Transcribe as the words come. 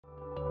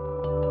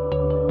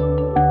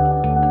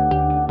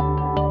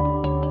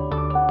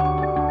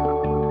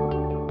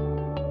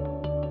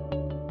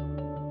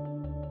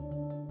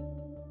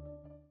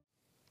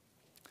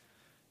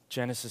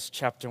Genesis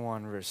chapter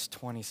 1, verse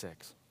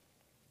 26.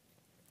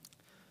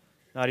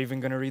 Not even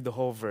going to read the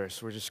whole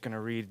verse. We're just going to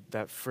read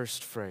that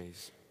first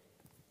phrase.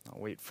 I'll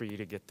wait for you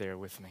to get there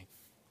with me.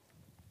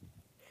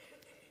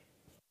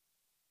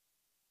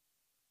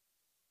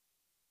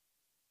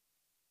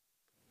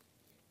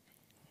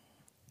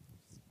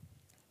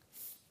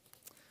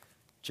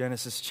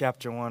 Genesis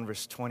chapter 1,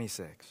 verse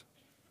 26.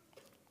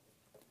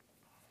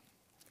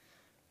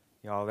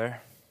 Y'all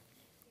there?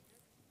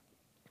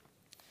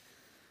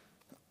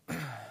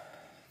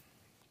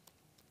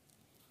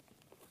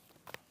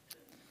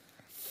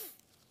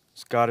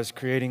 As God is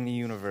creating the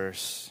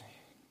universe,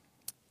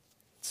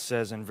 it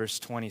says in verse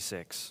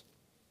 26,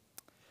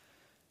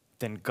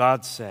 "Then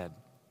God said,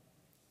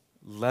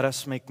 'Let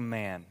us make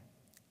man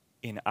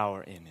in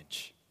our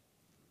image.'"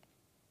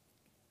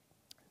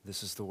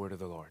 This is the word of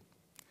the Lord.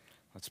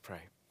 Let's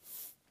pray.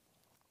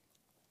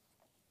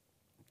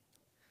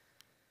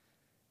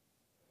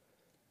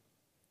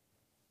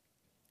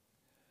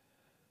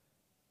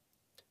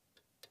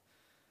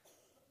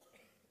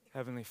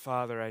 Heavenly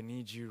Father, I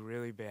need you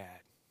really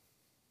bad.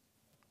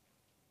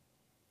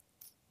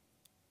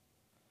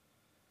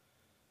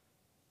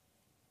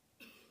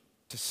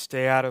 To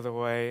stay out of the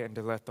way and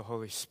to let the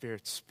Holy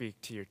Spirit speak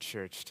to your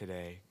church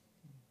today.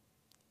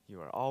 You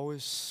are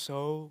always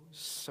so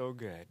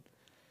good,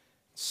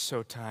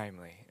 so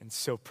timely, and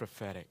so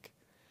prophetic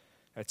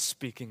at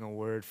speaking a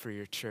word for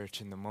your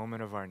church in the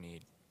moment of our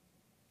need.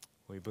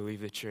 We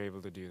believe that you're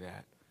able to do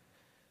that.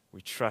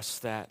 We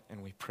trust that,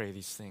 and we pray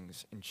these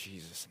things in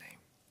Jesus' name.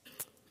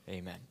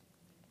 Amen.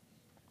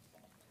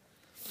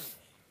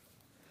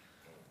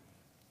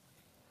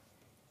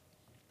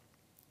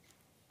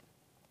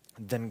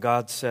 Then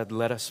God said,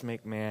 "Let us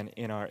make man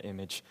in our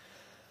image."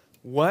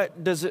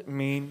 What does it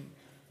mean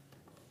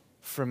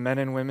for men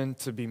and women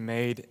to be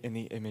made in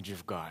the image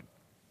of God?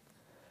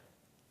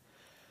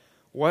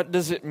 What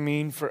does it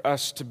mean for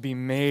us to be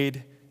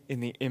made in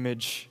the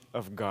image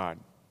of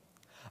God?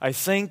 I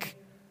think,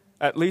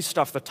 at least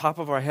off the top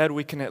of our head,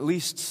 we can at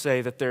least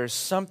say that there is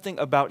something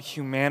about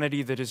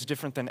humanity that is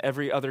different than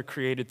every other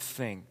created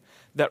thing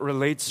that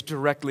relates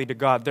directly to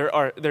God.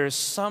 There is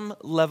some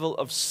level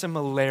of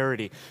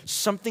similarity,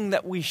 something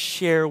that we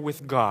share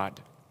with God.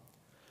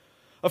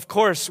 Of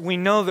course, we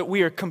know that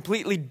we are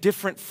completely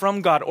different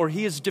from God, or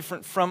He is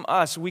different from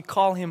us. We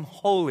call Him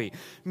holy,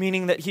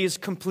 meaning that He is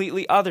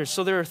completely other.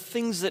 So there are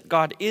things that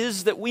God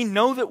is that we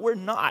know that we're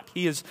not.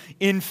 He is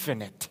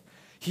infinite.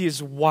 He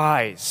is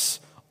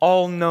wise,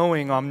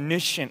 all-knowing,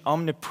 omniscient,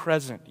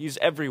 omnipresent. He's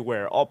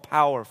everywhere,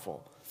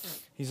 all-powerful.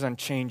 He's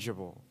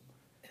unchangeable.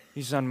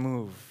 He's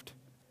unmoved.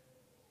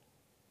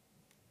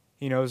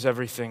 He knows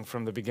everything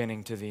from the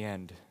beginning to the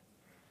end.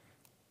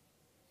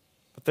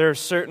 But there are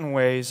certain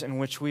ways in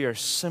which we are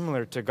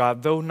similar to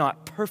God. Though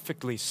not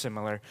perfectly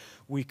similar,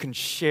 we can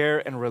share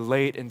and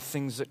relate in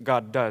things that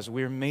God does.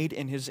 We are made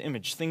in His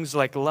image. Things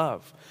like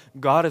love.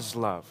 God is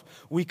love.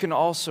 We can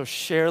also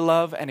share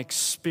love and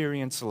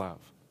experience love.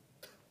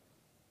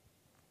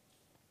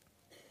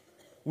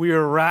 We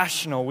are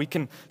rational. We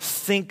can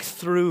think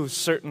through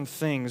certain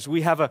things.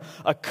 We have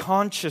a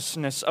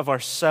consciousness of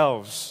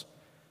ourselves.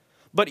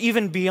 But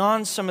even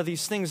beyond some of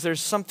these things,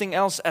 there's something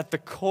else at the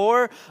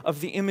core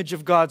of the image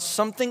of God,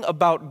 something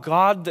about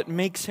God that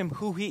makes Him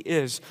who He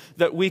is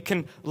that we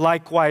can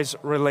likewise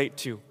relate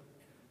to.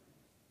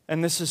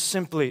 And this is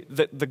simply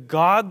that the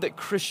God that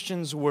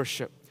Christians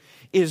worship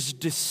is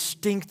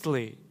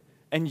distinctly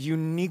and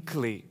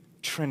uniquely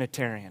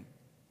Trinitarian.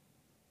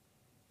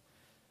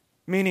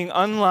 Meaning,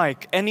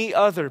 unlike any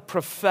other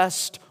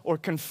professed or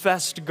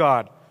confessed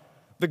God,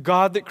 the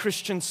God that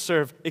Christians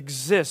serve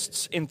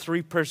exists in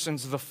three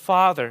persons: the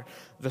Father,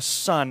 the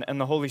Son, and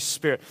the Holy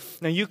Spirit.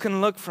 Now, you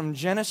can look from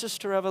Genesis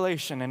to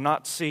Revelation and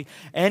not see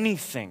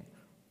anything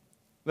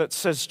that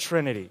says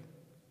Trinity.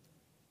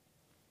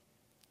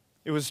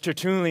 It was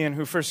Tertullian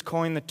who first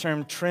coined the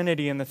term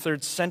Trinity in the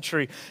 3rd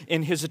century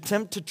in his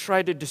attempt to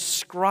try to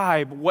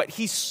describe what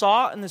he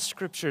saw in the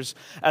Scriptures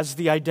as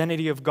the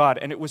identity of God,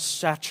 and it was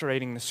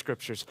saturating the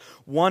Scriptures.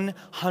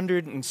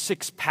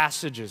 106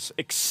 passages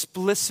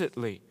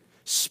explicitly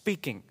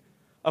speaking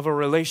of a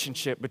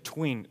relationship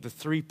between the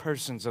three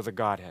persons of the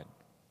Godhead.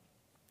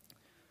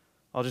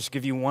 I'll just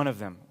give you one of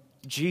them.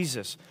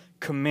 Jesus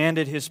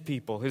commanded His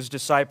people, His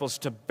disciples,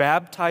 to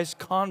baptize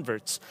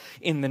converts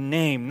in the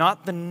name,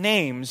 not the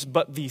names,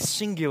 but the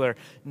singular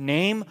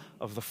name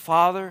of the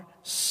Father,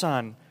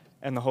 Son,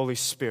 and the Holy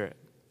Spirit.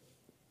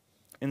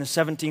 In the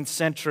 17th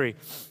century,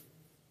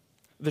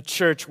 the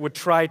church would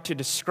try to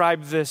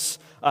describe this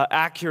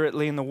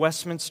accurately in the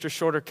Westminster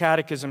Shorter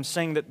Catechism,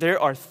 saying that there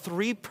are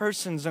three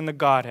persons in the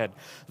Godhead: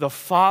 the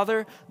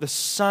Father, the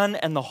Son,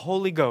 and the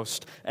Holy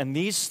Ghost. And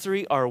these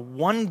three are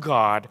one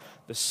God,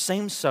 the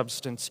same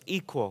substance,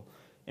 equal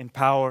in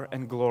power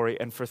and glory.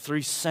 And for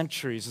 3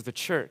 centuries, the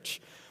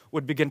church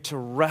would begin to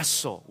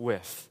wrestle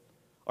with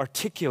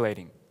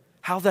articulating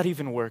how that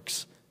even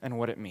works and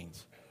what it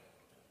means.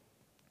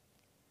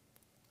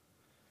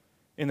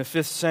 In the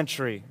 5th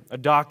century, a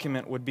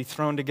document would be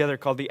thrown together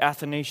called the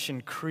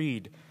Athanasian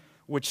Creed,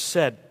 which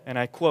said, and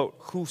I quote,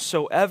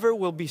 "Whosoever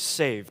will be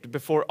saved,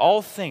 before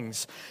all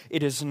things,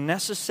 it is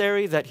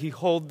necessary that he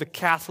hold the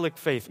Catholic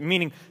faith,"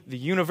 meaning the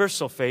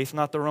universal faith,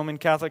 not the Roman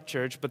Catholic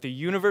Church, but the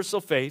universal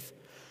faith,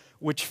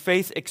 "which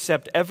faith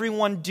except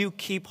everyone do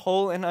keep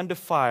whole and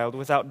undefiled,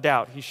 without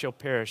doubt he shall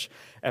perish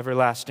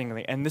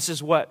everlastingly." And this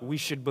is what we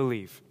should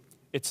believe.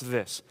 It's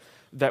this,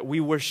 that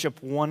we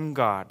worship one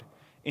God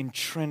in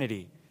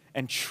Trinity,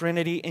 and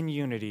Trinity in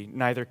unity,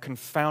 neither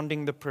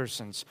confounding the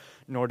persons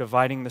nor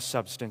dividing the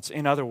substance.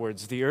 In other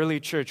words, the early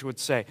church would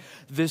say,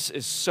 this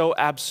is so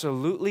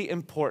absolutely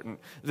important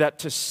that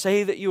to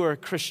say that you are a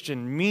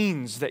Christian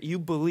means that you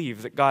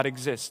believe that God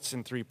exists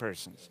in three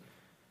persons.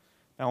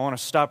 Now, I want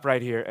to stop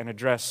right here and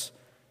address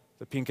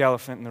the pink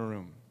elephant in the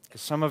room.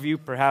 Because some of you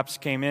perhaps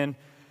came in,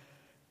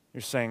 you're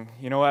saying,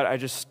 you know what, I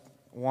just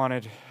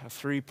wanted a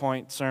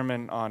 3-point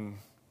sermon on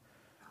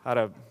how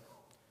to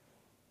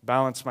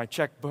balance my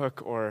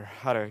checkbook or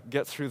how to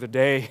get through the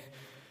day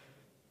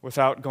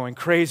without going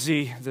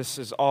crazy. This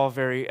is all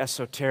very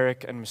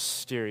esoteric and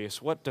mysterious.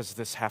 What does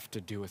this have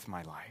to do with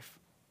my life?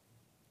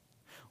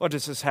 What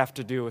does this have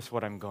to do with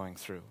what I'm going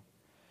through?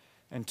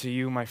 And to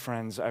you, my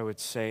friends, I would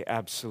say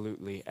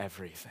absolutely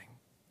everything.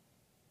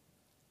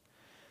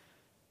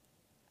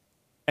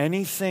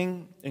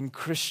 Anything in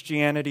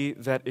Christianity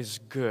that is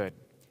good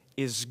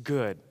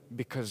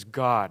because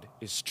God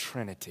is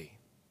Trinity.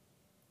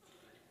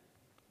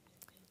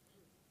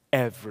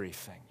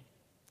 Everything.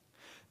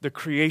 The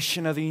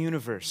creation of the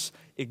universe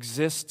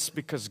exists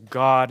because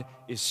God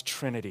is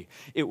Trinity.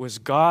 It was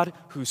God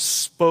who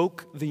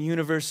spoke the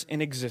universe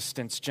in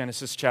existence,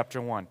 Genesis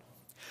chapter 1,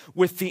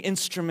 with the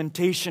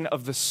instrumentation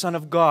of the Son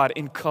of God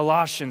in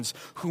Colossians,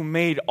 who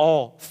made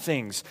all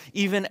things,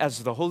 even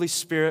as the Holy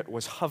Spirit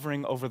was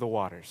hovering over the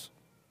waters,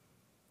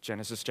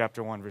 Genesis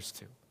chapter 1, verse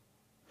 2.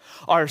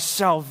 Our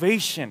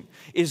salvation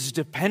is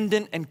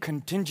dependent and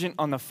contingent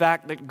on the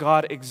fact that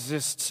God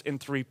exists in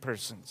three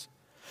persons.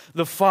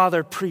 The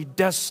Father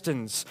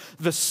predestines,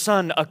 the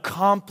Son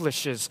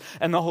accomplishes,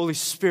 and the Holy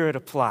Spirit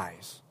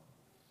applies.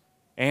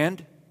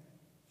 And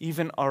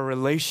even our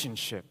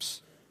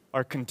relationships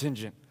are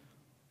contingent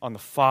on the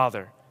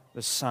Father,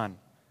 the Son,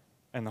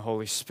 and the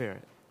Holy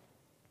Spirit.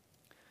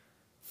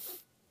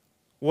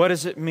 What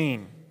does it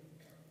mean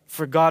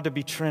for God to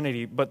be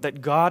Trinity, but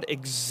that God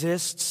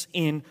exists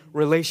in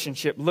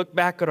relationship? Look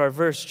back at our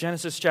verse,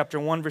 Genesis chapter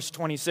 1, verse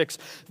 26.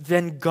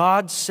 Then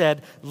God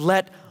said,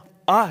 "Let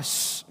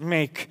us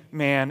make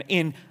man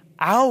in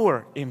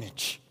our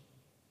image."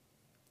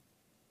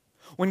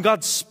 When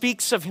God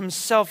speaks of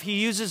himself, he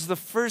uses the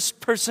first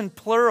person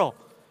plural.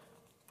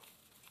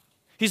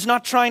 He's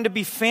not trying to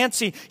be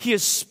fancy. He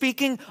is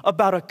speaking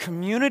about a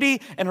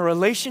community and a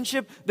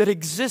relationship that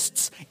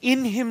exists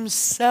in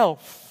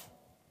himself.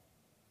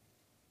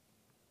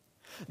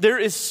 There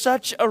is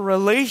such a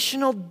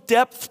relational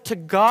depth to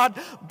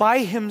God by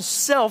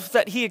himself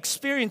that he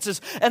experiences.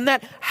 And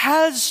that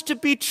has to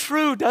be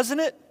true,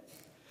 doesn't it?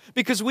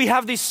 Because we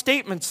have these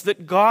statements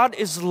that God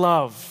is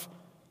love.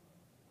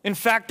 In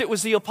fact, it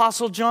was the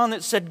Apostle John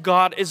that said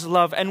God is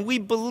love, and we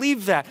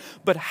believe that.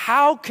 But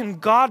how can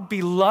God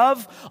be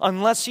love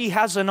unless he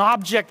has an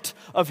object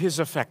of his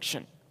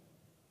affection?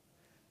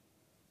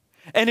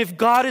 And if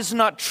God is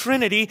not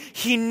Trinity,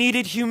 he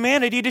needed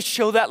humanity to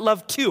show that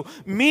love too.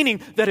 Meaning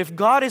that if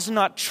God is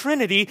not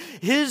Trinity,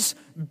 his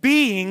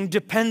being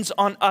depends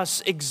on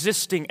us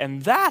existing,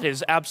 and that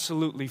is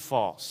absolutely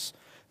false.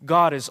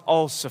 God is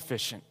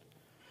all-sufficient.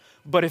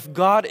 But if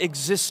God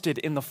existed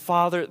in the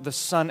Father, the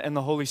Son, and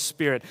the Holy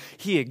Spirit,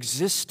 he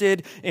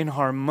existed in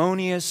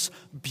harmonious,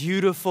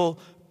 beautiful,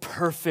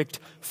 perfect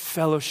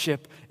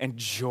fellowship and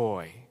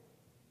joy,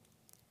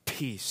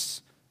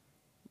 peace,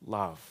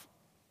 love.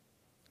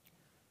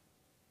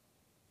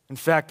 In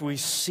fact, we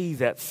see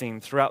that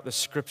theme throughout the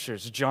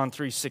Scriptures. John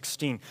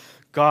 3:16,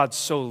 God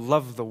so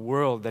loved the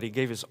world that he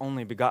gave his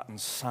only begotten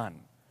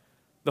Son.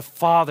 The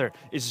Father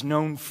is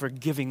known for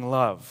giving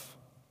love.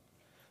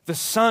 The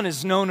Son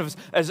is known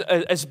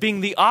as being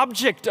the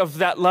object of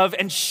that love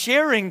and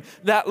sharing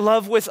that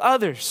love with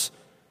others.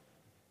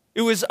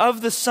 It was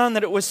of the Son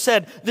that it was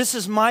said, "This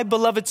is my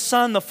beloved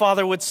Son," the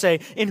Father would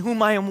say, "in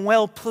whom I am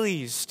well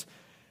pleased."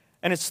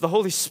 And it's the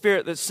Holy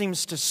Spirit that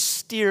seems to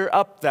stir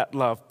up that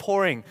love,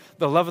 pouring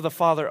the love of the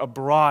Father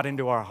abroad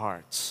into our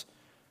hearts.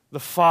 The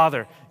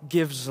Father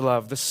gives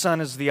love. The Son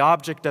is the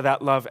object of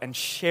that love and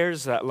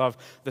shares that love.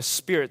 The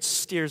Spirit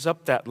stirs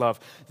up that love.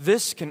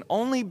 This can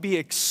only be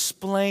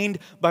explained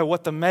by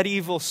what the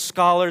medieval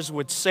scholars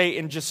would say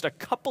in just a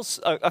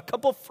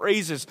couple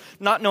phrases,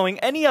 not knowing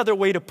any other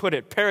way to put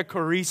it.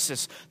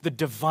 Perichoresis, the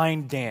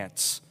divine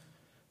dance.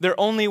 Their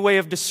only way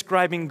of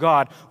describing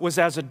God was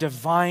as a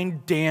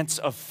divine dance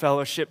of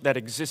fellowship that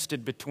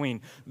existed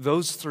between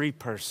those three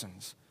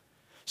persons.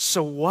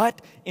 So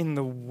what in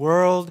the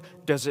world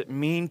does it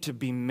mean to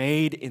be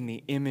made in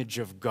the image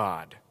of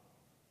God?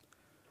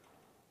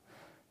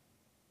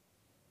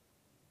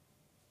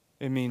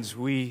 It means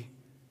we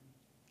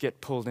get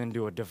pulled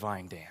into a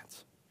divine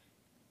dance.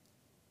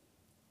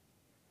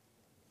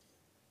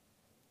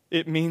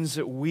 It means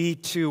that we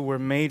too were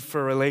made for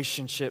a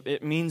relationship.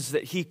 It means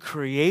that He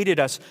created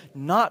us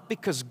not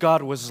because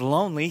God was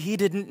lonely. He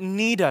didn't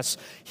need us.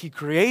 He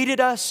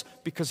created us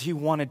because He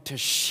wanted to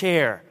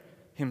share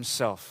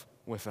Himself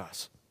with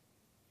us.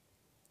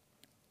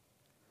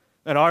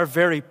 That our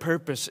very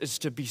purpose is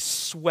to be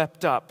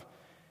swept up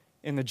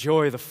in the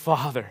joy of the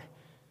Father,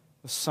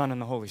 the Son,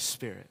 and the Holy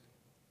Spirit.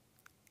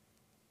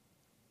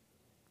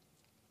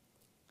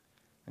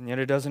 And yet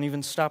it doesn't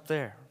even stop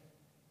there.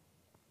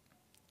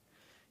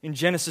 In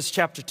Genesis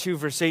chapter 2,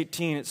 verse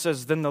 18, it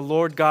says, "Then the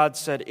Lord God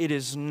said, 'It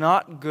is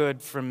not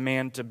good for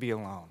man to be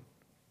alone.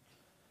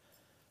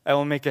 I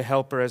will make a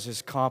helper as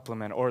his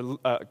complement,'" or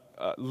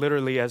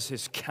literally as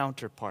his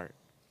counterpart.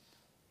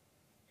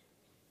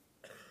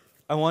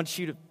 I want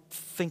you to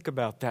think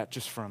about that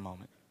just for a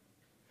moment.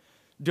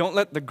 Don't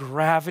let the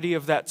gravity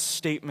of that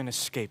statement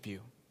escape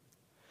you.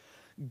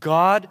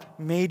 God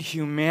made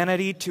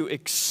humanity to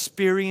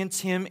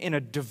experience Him in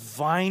a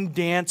divine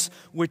dance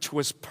which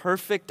was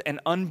perfect and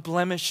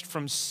unblemished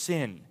from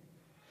sin.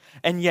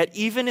 And yet,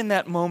 even in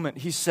that moment,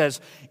 He says,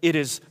 "It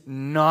is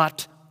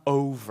not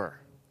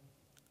over.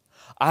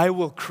 I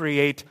will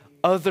create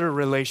other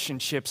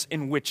relationships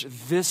in which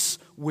this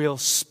will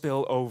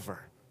spill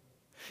over."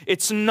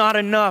 It's not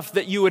enough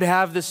that you would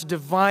have this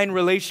divine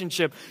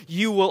relationship.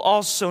 You will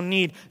also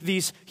need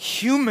these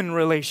human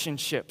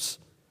relationships.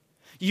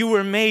 You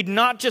were made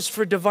not just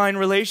for divine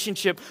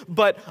relationship,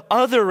 but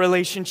other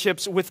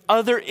relationships with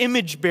other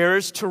image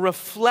bearers to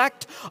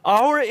reflect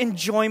our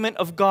enjoyment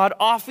of God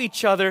off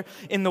each other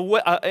in the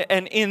way,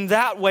 and in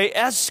that way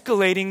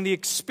escalating the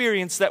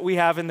experience that we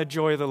have in the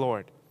joy of the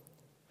Lord.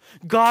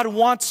 God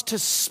wants to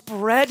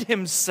spread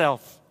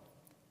Himself.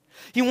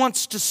 He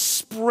wants to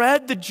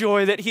spread the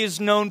joy that He has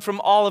known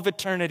from all of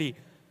eternity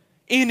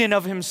in and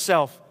of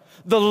Himself.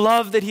 The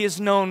love that He has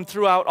known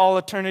throughout all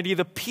eternity,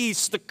 the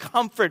peace, the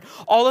comfort,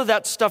 all of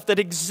that stuff that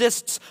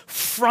exists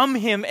from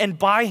Him and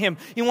by Him.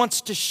 He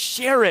wants to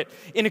share it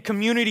in a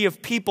community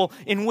of people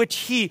in which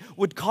He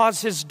would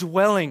cause His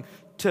dwelling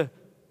to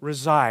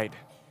reside.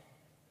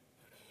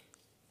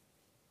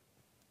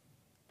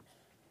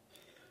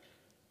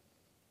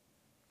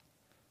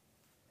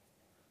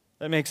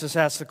 That makes us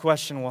ask the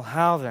question, well,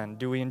 how then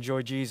do we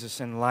enjoy Jesus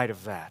in light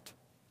of that?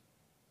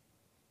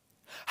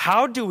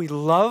 How do we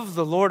love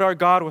the Lord our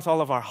God with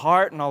all of our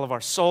heart and all of our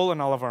soul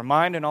and all of our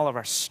mind and all of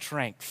our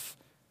strength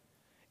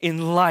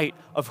in light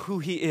of who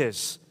He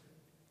is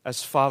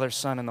as Father,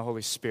 Son, and the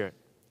Holy Spirit?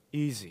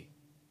 Easy.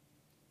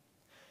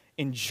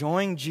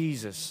 Enjoying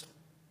Jesus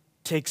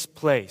takes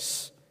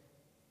place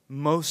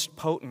most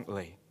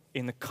potently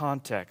in the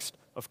context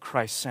of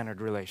Christ-centered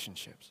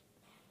relationships.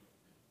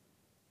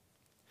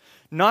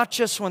 Not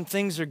just when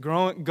things are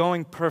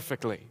going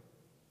perfectly,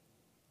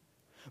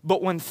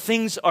 but when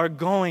things are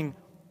going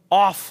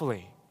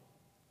awfully.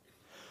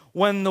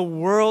 When the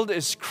world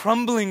is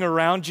crumbling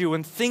around you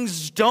and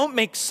things don't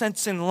make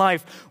sense in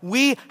life,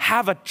 we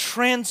have a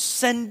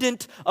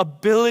transcendent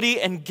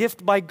ability and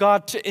gift by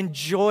God to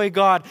enjoy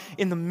God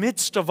in the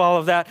midst of all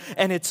of that.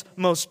 And its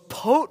most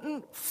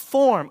potent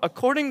form,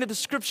 according to the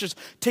Scriptures,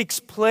 takes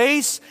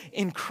place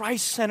in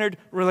Christ-centered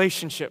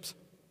relationships.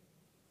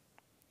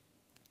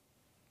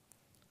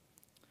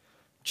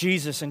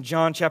 Jesus in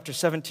John chapter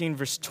 17,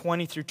 verse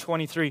 20 through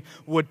 23,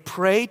 would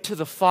pray to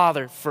the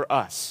Father for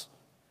us.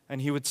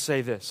 And He would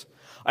say this,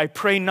 "I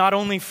pray not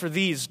only for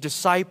these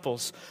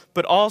disciples,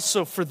 but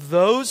also for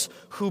those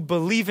who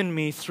believe in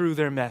Me through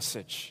their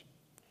message."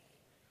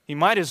 He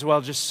might as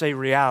well just say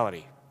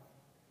reality.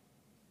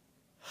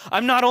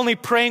 I'm not only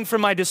praying for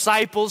my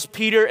disciples,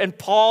 Peter and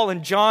Paul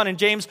and John and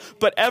James,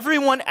 but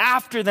everyone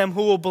after them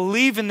who will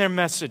believe in their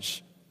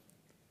message.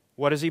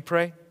 What does He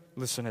pray?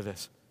 Listen to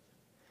this.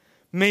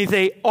 "May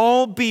they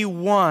all be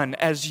one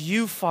as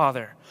You,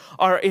 Father,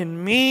 are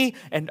in Me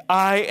and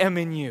I am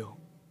in You.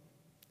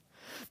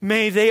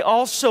 May they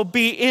also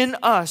be in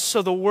us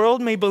so the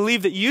world may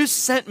believe that You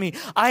sent Me.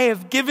 I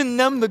have given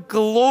them the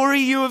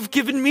glory You have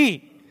given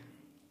Me.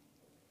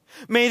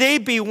 May they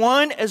be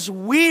one as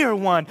we are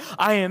one.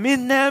 I am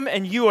in them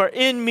and You are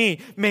in Me.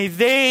 May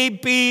they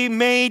be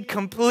made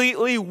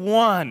completely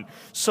one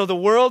so the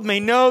world may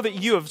know that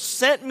You have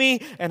sent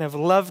Me and have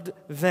loved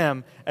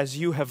them as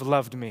You have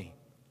loved Me."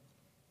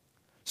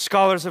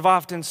 Scholars have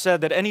often said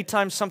that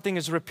anytime something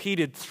is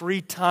repeated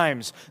 3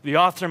 times, the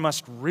author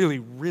must really,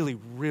 really,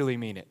 really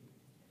mean it.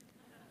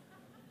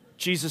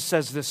 Jesus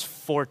says this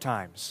 4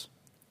 times,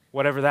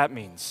 whatever that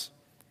means.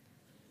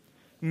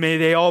 May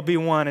they all be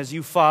one as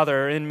You,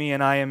 Father, are in Me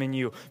and I am in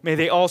You. May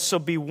they also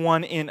be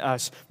one in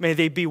us. May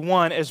they be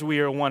one as we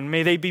are one.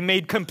 May they be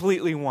made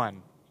completely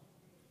one.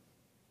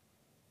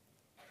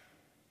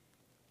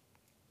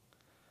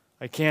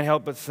 I can't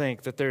help but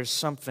think that there's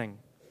something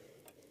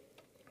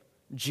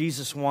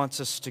Jesus wants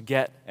us to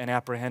get and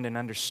apprehend and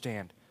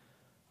understand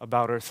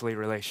about earthly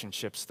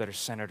relationships that are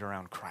centered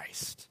around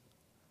Christ.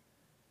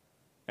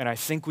 And I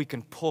think we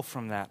can pull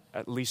from that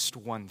at least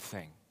one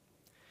thing.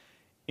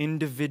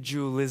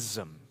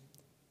 Individualism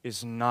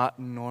is not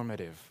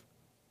normative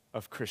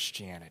of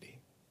Christianity.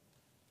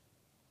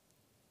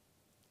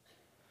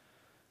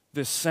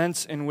 This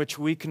sense in which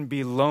we can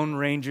be lone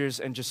rangers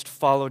and just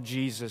follow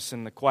Jesus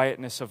in the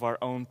quietness of our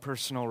own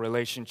personal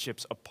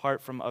relationships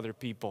apart from other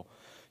people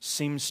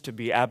seems to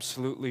be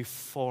absolutely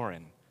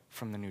foreign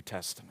from the New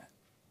Testament.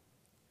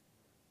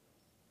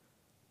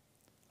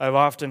 I've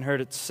often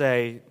heard it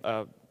say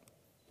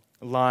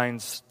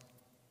lines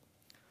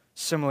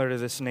similar to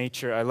this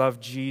nature: I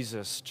love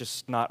Jesus,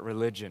 just not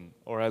religion,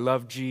 or I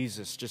love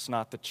Jesus, just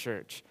not the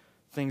church.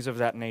 Things of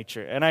that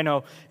nature. And I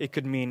know it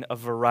could mean a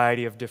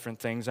variety of different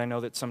things. I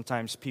know that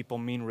sometimes people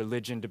mean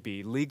religion to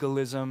be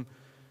legalism,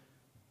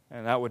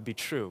 and that would be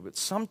true. But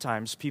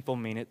sometimes people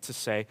mean it to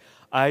say,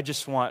 I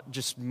just want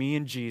just me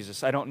and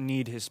Jesus. I don't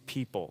need his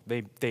people.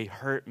 They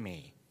hurt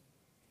me.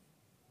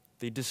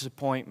 They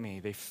disappoint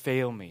me. They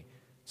fail me.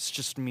 It's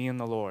just me and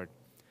the Lord.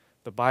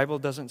 The Bible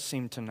doesn't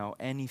seem to know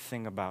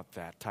anything about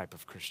that type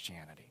of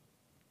Christianity.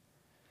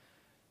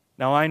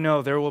 Now, I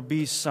know there will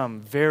be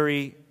some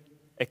very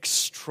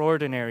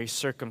extraordinary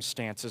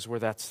circumstances where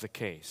that's the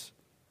case.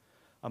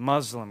 A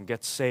Muslim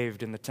gets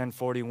saved in the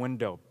 1040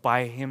 window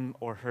by him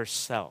or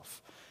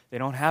herself. They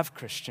don't have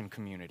Christian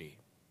community.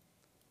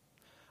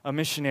 A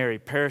missionary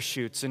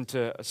parachutes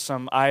into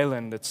some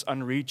island that's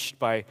unreached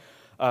by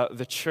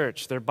the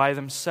church. They're by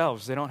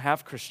themselves. They don't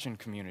have Christian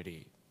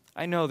community.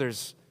 I know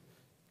there's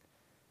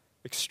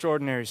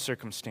extraordinary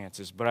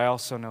circumstances, but I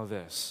also know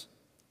this.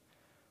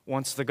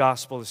 Once the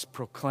gospel is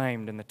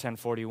proclaimed in the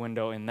 1040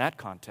 window in that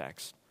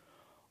context,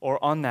 or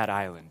on that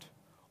island,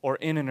 or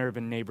in an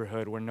urban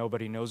neighborhood where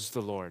nobody knows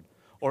the Lord,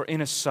 or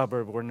in a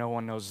suburb where no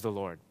one knows the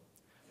Lord,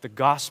 the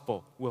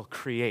gospel will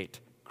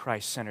create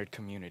Christ-centered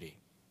community.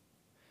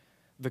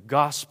 The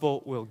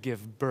gospel will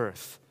give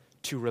birth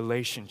to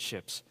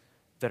relationships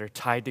that are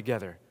tied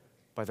together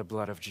by the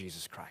blood of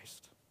Jesus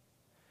Christ.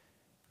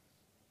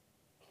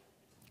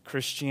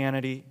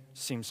 Christianity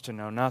seems to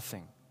know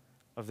nothing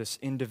of this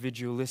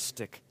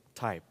individualistic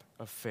type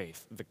of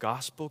faith. The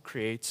gospel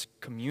creates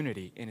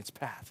community in its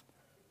path.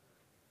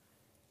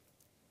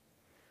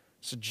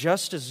 So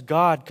just as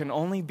God can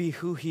only be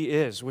who he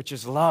is, which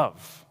is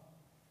love,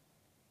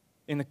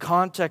 in the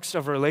context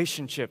of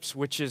relationships,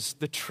 which is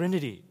the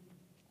Trinity,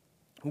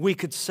 we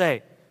could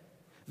say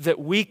that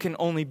we can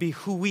only be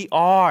who we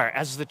are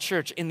as the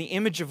church in the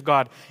image of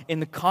God in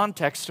the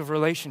context of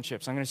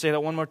relationships. I'm going to say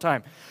that one more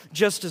time.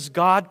 Just as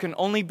God can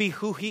only be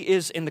who he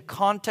is in the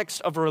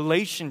context of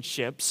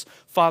relationships,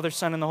 Father,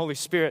 Son, and the Holy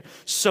Spirit,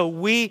 so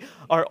we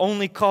are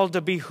only called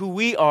to be who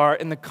we are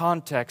in the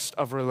context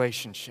of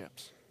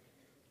relationships.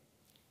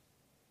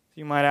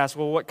 You might ask,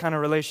 well, what kind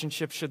of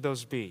relationships should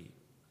those be?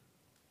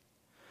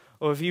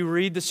 Well, if you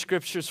read the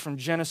scriptures from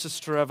Genesis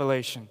to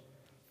Revelation,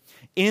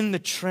 in the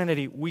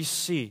Trinity, we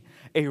see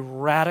a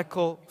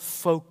radical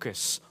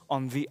focus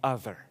on the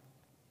other.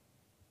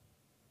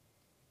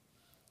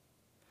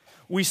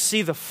 We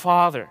see the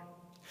Father,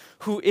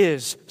 who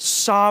is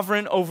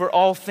sovereign over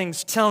all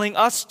things, telling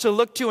us to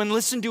look to and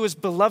listen to his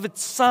beloved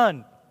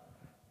Son.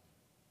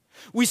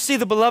 We see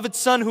the beloved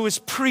Son who is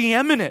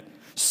preeminent,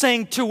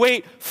 saying to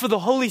wait for the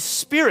Holy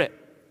Spirit.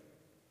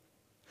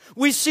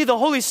 We see the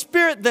Holy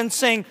Spirit then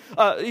saying,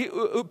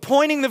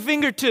 pointing the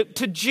finger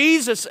to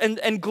Jesus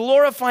and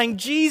glorifying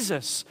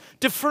Jesus,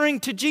 deferring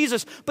to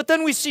Jesus. But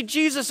then we see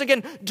Jesus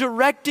again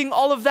directing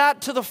all of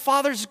that to the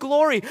Father's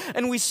glory.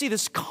 And we see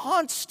this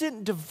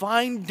constant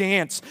divine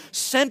dance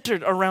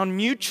centered around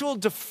mutual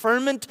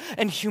deferment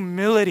and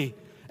humility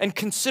and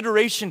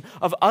consideration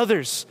of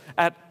others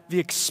at the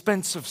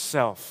expense of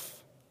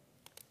self.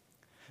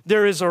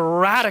 There is a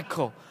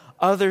radical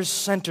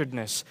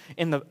others-centeredness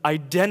in the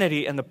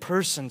identity and the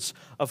persons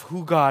of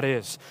who God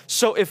is.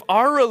 So if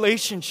our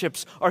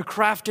relationships are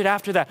crafted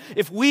after that,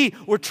 if we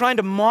were trying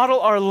to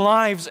model our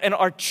lives and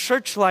our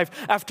church life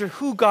after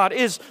who God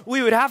is,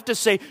 we would have to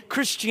say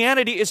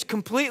Christianity is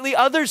completely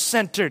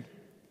others-centered.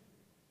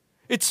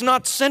 It's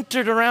not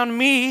centered around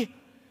me,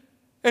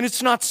 and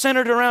it's not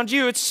centered around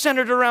you. It's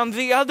centered around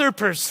the other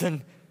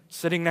person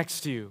sitting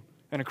next to you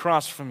and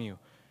across from you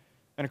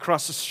and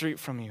across the street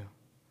from you.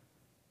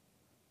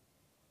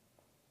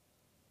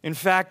 In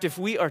fact, if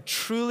we are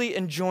truly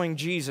enjoying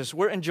Jesus,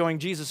 we're enjoying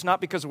Jesus not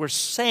because we're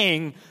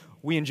saying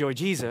we enjoy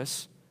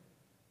Jesus,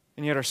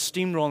 and yet are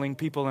steamrolling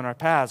people in our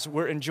paths.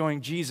 We're enjoying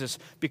Jesus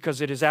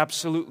because it is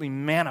absolutely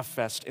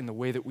manifest in the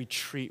way that we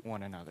treat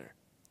one another.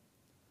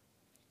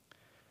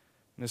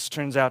 And this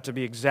turns out to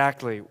be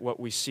exactly what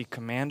we see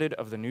commanded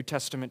of the New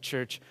Testament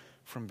church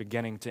from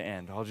beginning to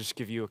end. I'll just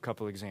give you a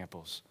couple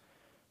examples.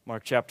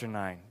 Mark chapter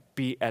 9,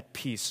 be at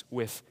peace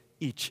with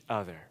each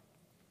other.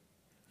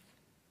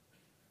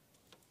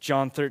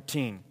 John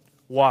 13,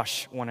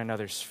 wash one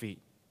another's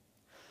feet.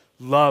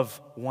 Love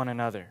one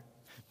another.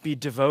 Be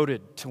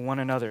devoted to one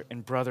another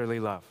in brotherly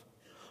love.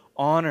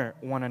 Honor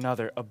one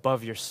another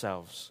above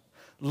yourselves.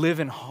 Live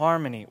in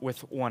harmony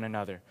with one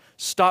another.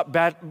 Stop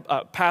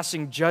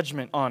passing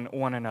judgment on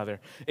one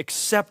another.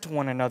 Accept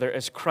one another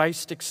as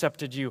Christ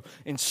accepted you.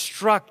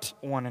 Instruct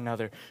one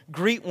another.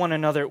 Greet one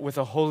another with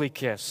a holy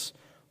kiss,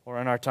 or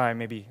in our time,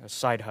 maybe a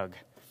side hug.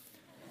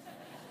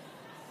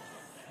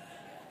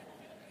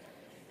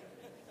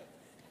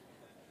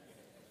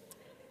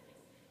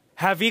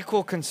 Have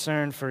equal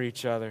concern for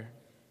each other.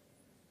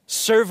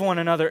 Serve one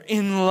another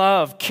in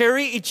love.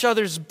 Carry each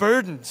other's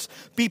burdens.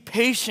 Be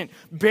patient,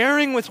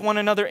 bearing with one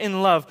another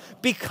in love.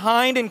 Be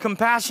kind and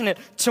compassionate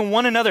to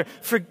one another.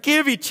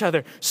 Forgive each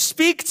other.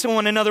 Speak to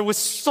one another with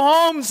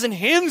psalms and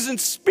hymns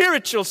and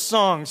spiritual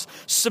songs.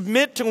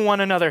 Submit to one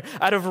another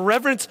out of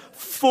reverence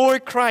for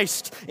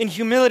Christ. In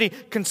humility,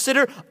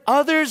 consider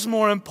others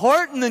more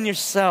important than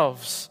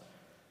yourselves.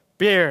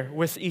 Bear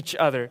with each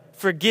other.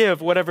 Forgive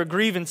whatever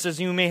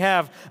grievances you may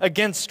have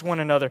against one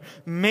another.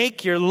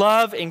 Make your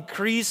love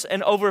increase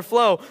and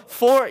overflow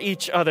for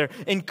each other.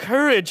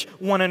 Encourage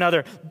one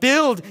another.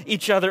 Build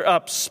each other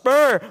up.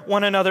 Spur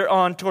one another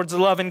on towards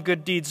love and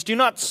good deeds. Do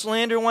not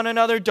slander one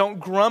another. Don't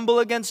grumble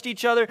against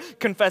each other.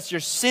 Confess your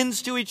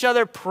sins to each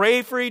other.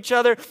 Pray for each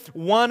other.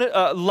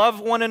 Love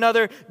one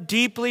another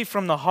deeply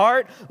from the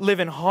heart. Live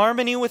in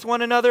harmony with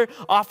one another.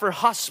 Offer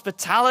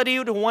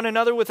hospitality to one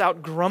another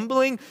without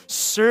grumbling.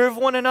 Serve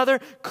one another.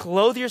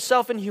 Clothe yourself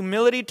in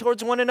humility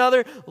towards one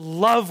another.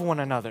 Love one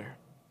another.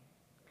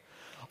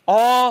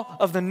 All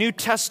of the New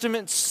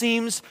Testament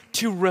seems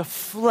to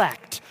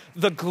reflect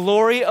the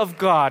glory of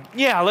God.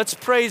 Yeah, let's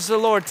praise the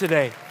Lord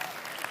today.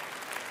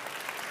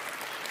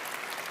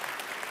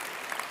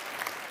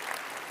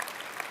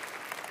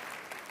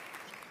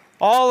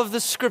 All of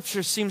the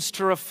Scripture seems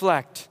to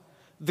reflect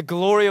the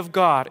glory of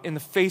God in the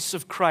face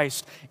of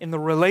Christ, in the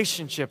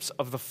relationships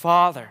of the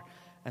Father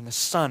and the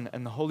Son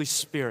and the Holy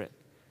Spirit,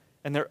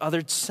 and their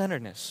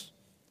other-centeredness.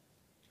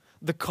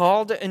 The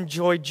call to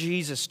enjoy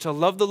Jesus, to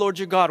love the Lord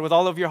your God with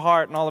all of your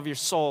heart and all of your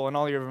soul and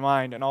all of your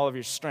mind and all of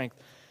your strength,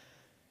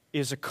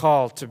 is a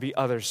call to be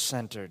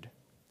others-centered.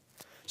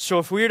 So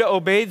if we are to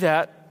obey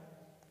that,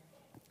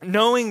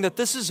 knowing that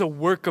this is a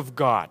work of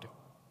God,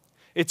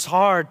 it's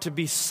hard to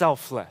be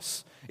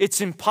selfless.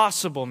 It's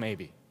impossible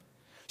maybe.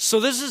 So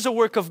this is a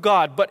work of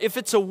God, but if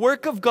it's a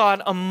work of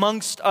God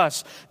amongst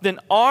us, then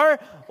our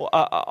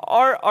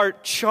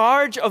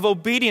charge of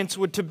obedience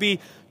would to be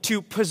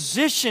to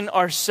position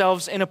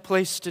ourselves in a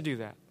place to do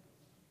that.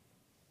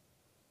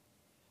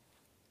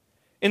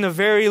 In the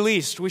very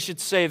least, we should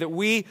say that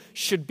we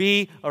should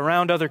be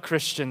around other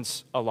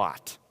Christians a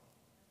lot.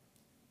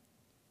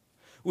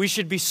 We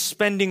should be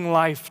spending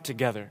life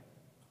together.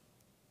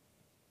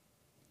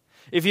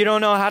 If you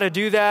don't know how to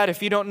do that,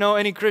 if you don't know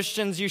any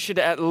Christians, you should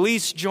at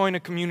least join a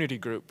community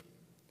group.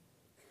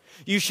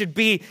 You should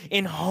be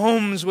in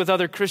homes with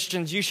other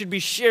Christians. You should be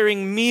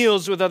sharing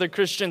meals with other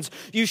Christians.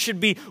 You should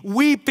be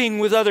weeping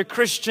with other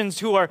Christians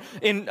who are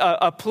in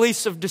a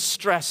place of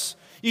distress.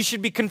 You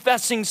should be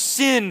confessing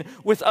sin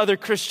with other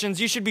Christians.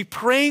 You should be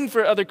praying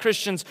for other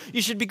Christians.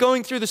 You should be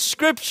going through the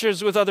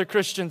Scriptures with other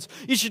Christians.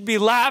 You should be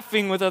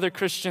laughing with other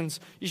Christians.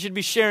 You should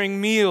be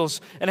sharing meals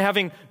and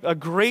having a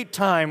great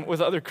time with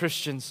other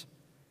Christians.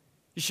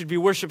 You should be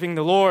worshiping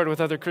the Lord with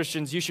other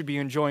Christians. You should be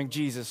enjoying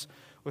Jesus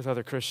with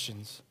other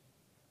Christians.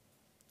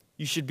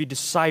 You should be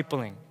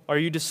discipling. Are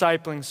you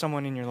discipling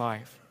someone in your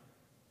life?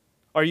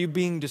 Are you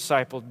being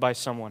discipled by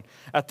someone?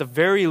 At the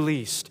very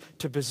least,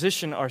 to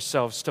position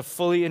ourselves to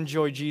fully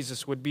enjoy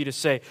Jesus would be to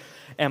say,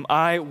 am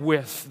I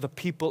with the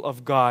people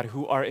of God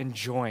who are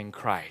enjoying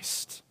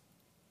Christ?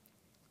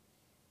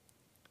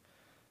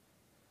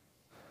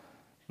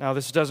 Now,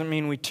 this doesn't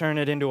mean we turn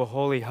it into a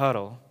holy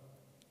huddle.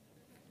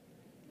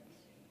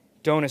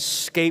 Don't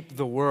escape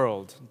the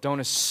world. Don't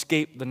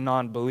escape the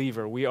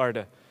non-believer. We are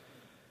to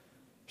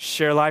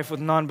share life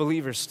with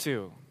non-believers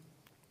too.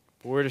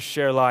 But we're to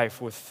share life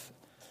with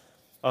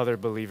other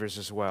believers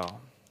as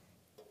well.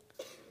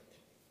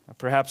 Now,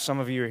 perhaps some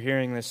of you are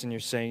hearing this and you're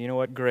saying, you know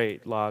what,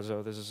 great,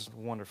 Lazo, this is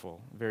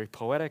wonderful. Very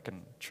poetic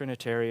and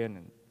Trinitarian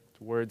and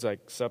words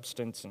like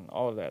substance and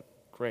all of that.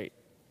 Great.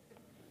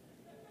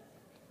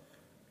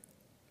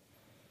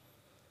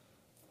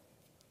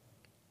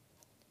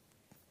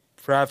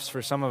 Perhaps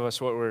for some of us,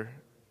 what we're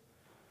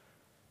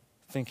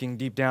thinking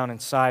deep down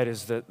inside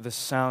is that this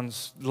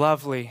sounds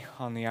lovely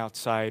on the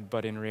outside,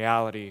 but in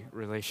reality,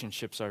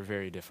 relationships are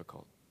very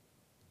difficult.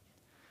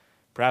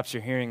 Perhaps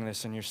you're hearing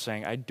this and you're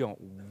saying, I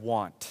don't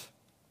want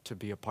to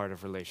be a part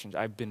of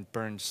relationships. I've been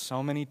burned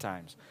so many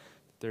times.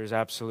 There's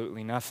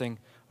absolutely nothing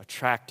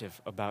attractive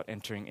about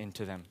entering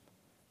into them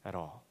at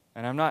all.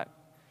 And I'm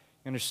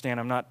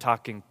not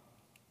talking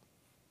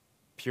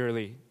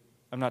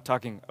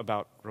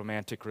about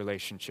romantic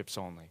relationships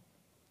only.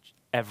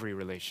 Every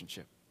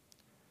relationship.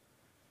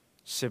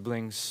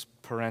 Siblings,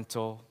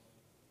 parental,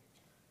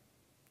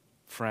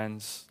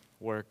 friends,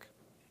 work.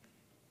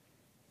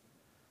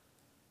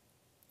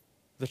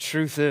 The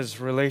truth is,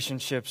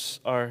 relationships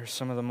are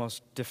some of the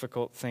most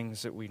difficult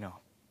things that we know.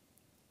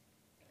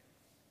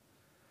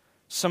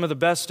 Some of the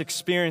best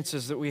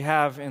experiences that we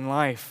have in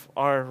life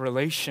are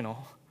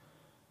relational.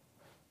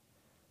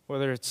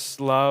 Whether it's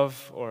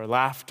love or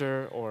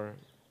laughter or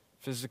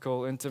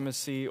physical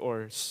intimacy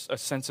or a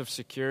sense of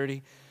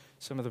security,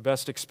 some of the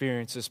best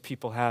experiences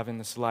people have in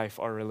this life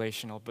are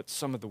relational, but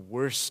some of the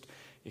worst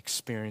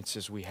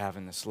experiences we have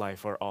in this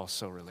life are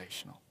also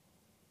relational.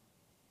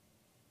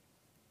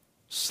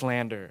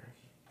 Slander,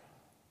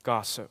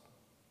 gossip,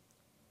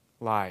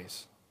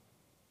 lies.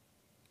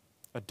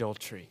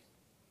 adultery,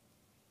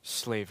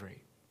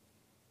 slavery,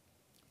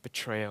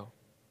 betrayal,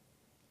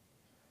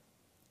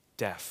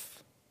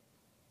 death.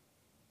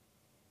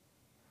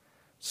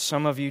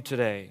 Some of you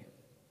today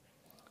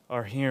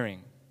are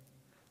hearing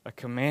a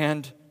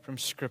command from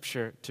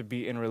Scripture to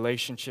be in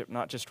relationship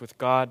not just with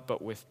God,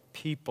 but with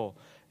people,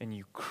 and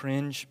you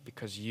cringe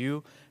because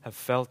you have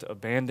felt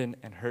abandoned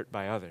and hurt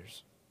by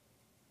others.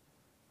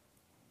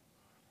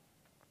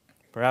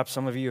 Perhaps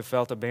some of you have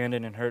felt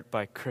abandoned and hurt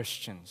by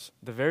Christians,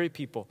 the very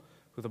people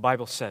who the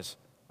Bible says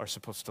are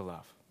supposed to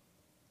love.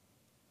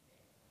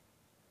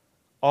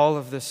 All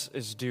of this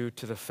is due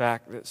to the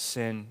fact that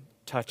sin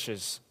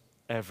touches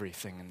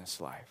everything in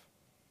this life.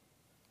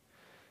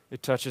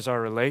 It touches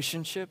our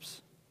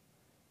relationships.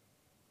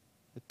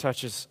 It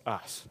touches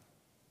us.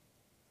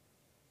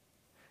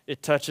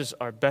 It touches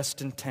our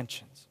best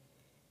intentions.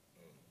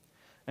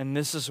 And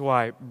this is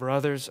why,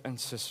 brothers and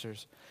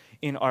sisters,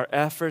 in our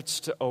efforts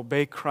to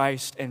obey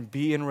Christ and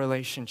be in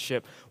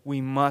relationship,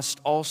 we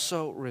must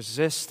also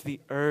resist the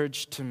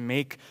urge to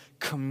make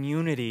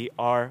community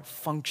our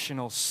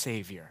functional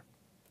savior.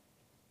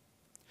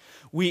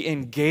 We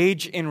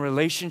engage in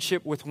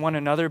relationship with one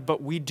another,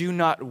 but we do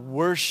not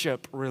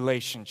worship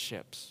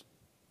relationships.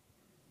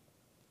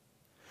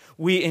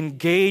 We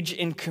engage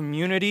in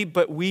community,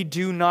 but we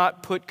do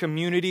not put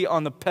community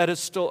on the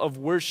pedestal of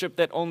worship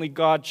that only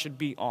God should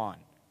be on.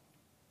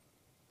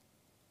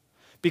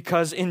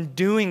 Because in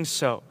doing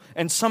so,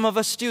 and some of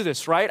us do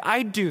this, right?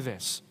 I do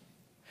this.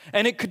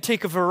 And it could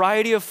take a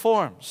variety of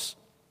forms.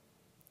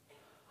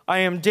 I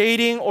am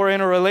dating or in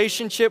a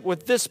relationship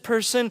with this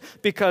person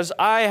because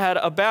I had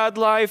a bad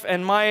life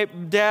and my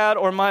dad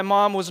or my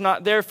mom was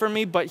not there for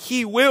me, but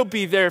he will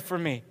be there for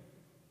me.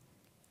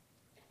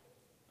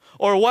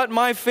 Or what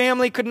my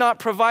family could not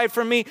provide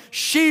for me,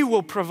 she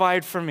will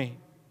provide for me.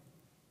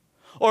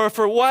 Or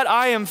for what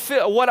I am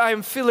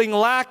feeling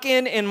lack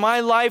in my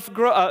life,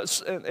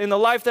 in the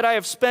life that I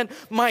have spent,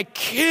 my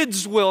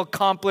kids will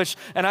accomplish,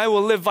 and I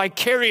will live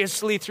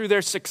vicariously through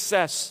their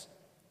success.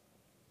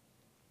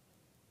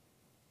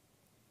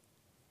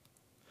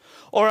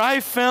 Or I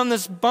found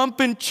this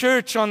bumpin'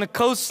 church on the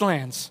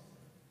coastlands.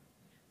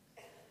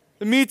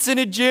 It meets in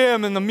a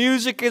gym, and the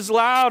music is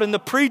loud, and the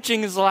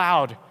preaching is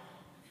loud.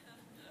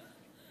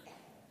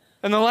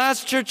 And the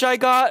last church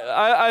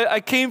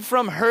I came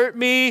from hurt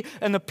me,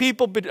 and the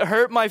people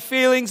hurt my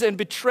feelings and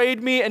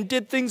betrayed me and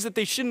did things that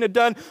they shouldn't have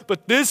done.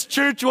 But this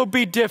church will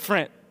be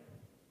different.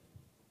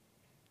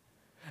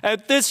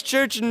 At this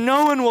church,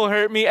 no one will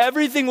hurt me.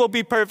 Everything will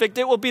be perfect.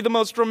 It will be the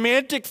most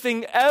romantic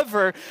thing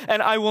ever,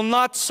 and I will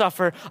not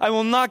suffer. I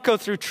will not go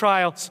through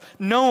trials.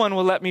 No one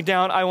will let me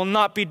down. I will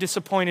not be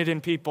disappointed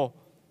in people.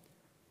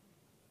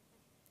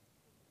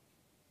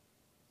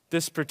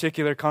 This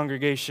particular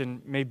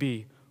congregation may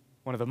be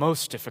one of the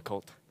most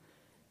difficult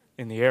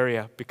in the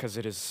area because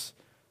it is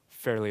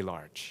fairly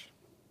large.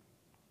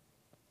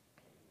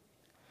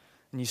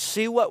 And you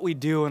see what we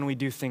do when we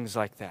do things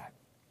like that.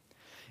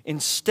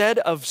 Instead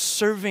of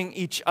serving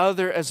each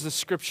other as the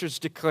Scriptures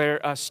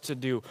declare us to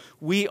do,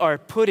 we are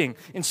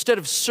instead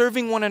of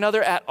serving one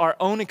another at our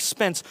own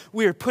expense,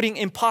 we are putting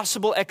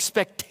impossible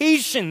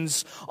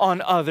expectations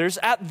on others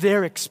at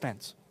their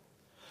expense.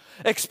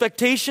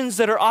 Expectations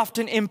that are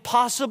often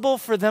impossible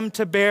for them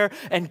to bear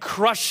and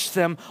crush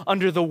them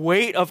under the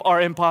weight of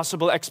our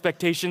impossible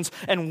expectations.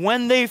 And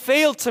when they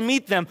fail to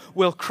meet them,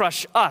 will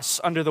crush us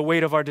under the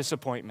weight of our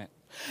disappointment.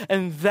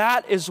 And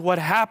that is what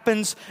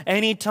happens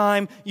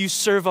anytime you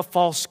serve a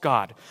false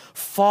god.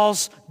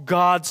 False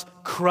gods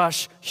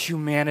crush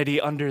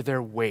humanity under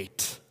their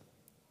weight.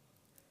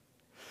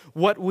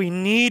 What we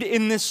need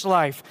in this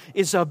life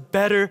is a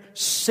better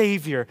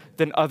Savior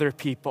than other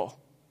people.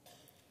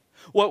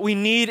 What we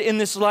need in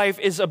this life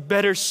is a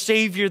better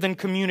Savior than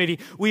community.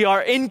 We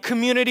are in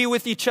community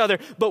with each other,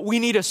 but we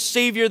need a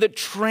Savior that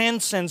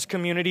transcends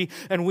community,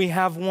 and we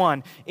have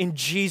one in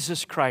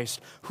Jesus Christ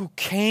who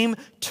came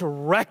to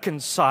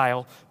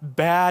reconcile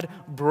bad,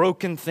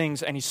 broken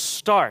things, and He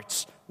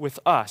starts with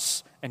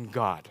us and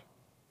God.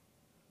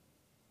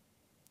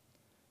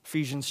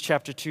 Ephesians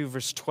chapter 2,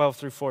 verse 12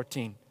 through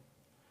 14.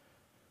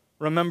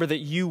 Remember that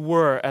you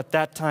were at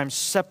that time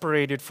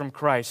separated from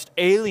Christ,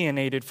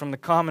 alienated from the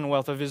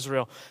commonwealth of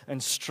Israel,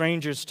 and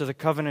strangers to the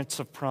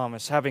covenants of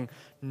promise, having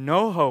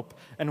no hope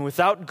and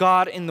without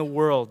God in the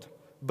world.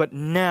 But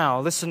now,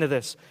 listen to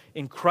this,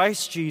 in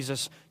Christ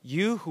Jesus,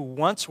 you who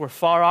once were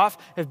far off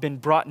have been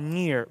brought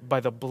near by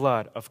the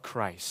blood of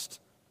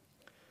Christ.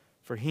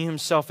 For He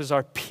Himself is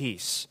our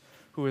peace,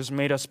 who has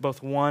made us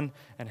both one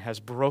and has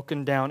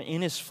broken down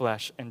in His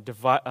flesh and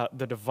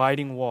the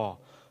dividing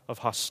wall of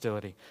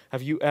hostility.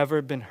 Have you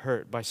ever been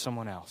hurt by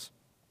someone else?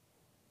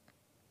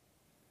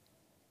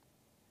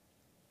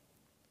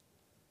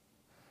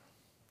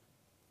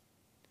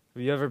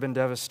 Have you ever been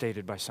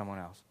devastated by someone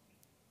else?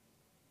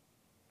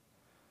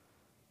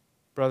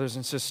 Brothers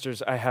and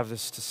sisters, I have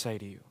this to say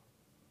to you.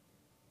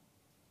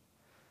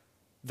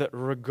 That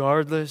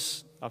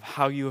regardless of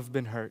how you have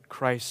been hurt,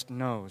 Christ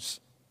knows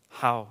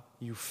how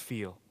you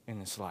feel in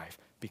this life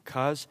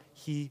because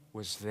He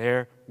was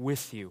there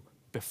with you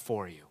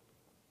before you.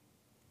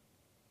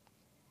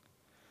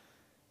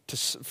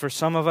 For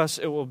some of us,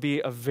 it will be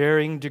a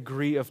varying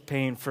degree of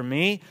pain. For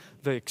me,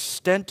 the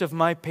extent of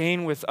my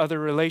pain with other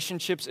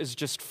relationships is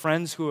just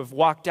friends who have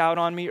walked out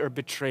on me or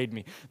betrayed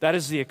me. That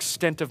is the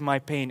extent of my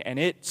pain, and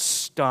it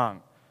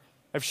stung.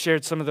 I've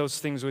shared some of those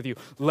things with you.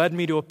 Led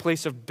me to a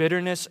place of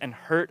bitterness and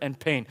hurt and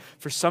pain.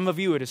 For some of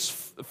you, it is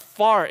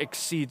far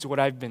exceeds what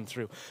I've been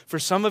through. For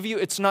some of you,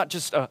 it's not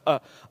just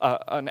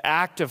an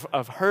act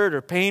of hurt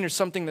or pain or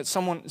something that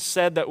someone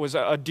said that was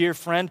a dear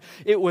friend.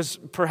 It was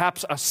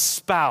perhaps a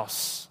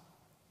spouse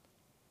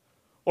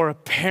or a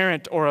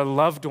parent or a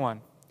loved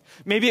one.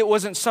 Maybe it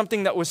wasn't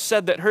something that was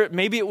said that hurt.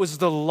 Maybe it was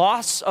the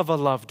loss of a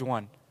loved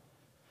one.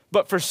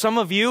 But for some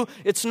of you,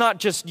 it's not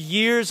just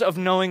years of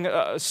knowing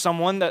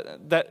someone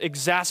that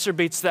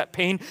exacerbates that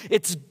pain.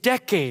 It's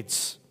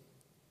decades.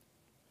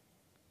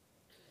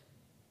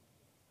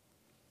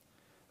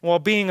 While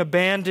being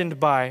abandoned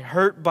by,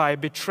 hurt by,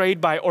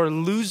 betrayed by, or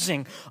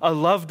losing a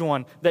loved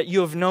one that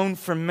you have known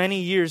for many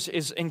years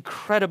is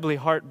incredibly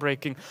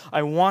heartbreaking,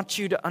 I want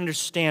you to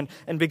understand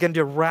and begin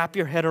to wrap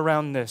your head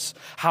around this,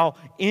 how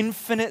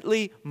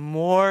infinitely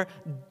more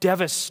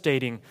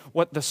devastating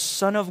what the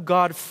Son of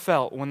God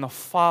felt when the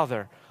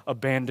Father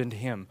abandoned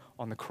him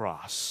on the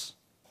cross.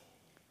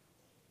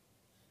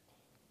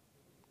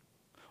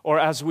 Or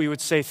as we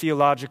would say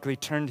theologically,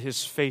 turned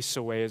his face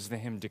away, as the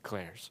hymn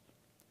declares.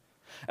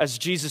 As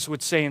Jesus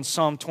would say in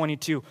Psalm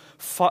 22,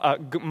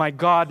 my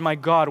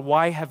God,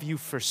 why have you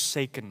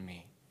forsaken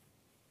me?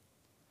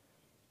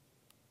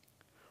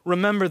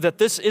 Remember that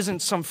this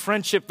isn't some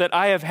friendship that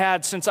I have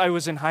had since I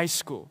was in high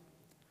school,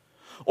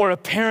 or a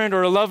parent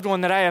or a loved one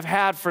that I have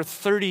had for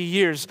 30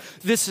 years.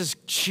 This is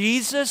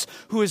Jesus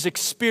who has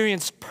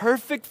experienced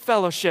perfect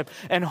fellowship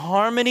and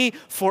harmony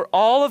for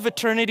all of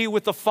eternity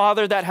with the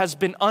Father that has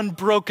been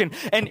unbroken.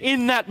 And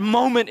in that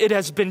moment, it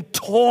has been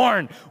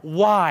torn.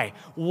 Why?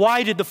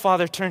 Why did the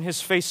Father turn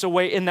his face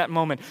away in that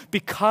moment?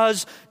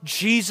 Because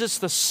Jesus,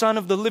 the Son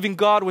of the living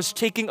God, was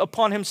taking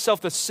upon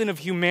himself the sin of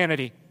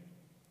humanity.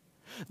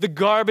 The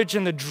garbage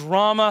and the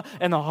drama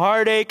and the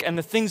heartache and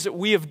the things that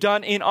we have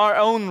done in our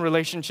own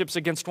relationships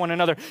against one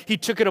another. He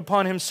took it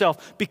upon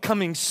himself,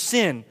 becoming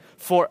sin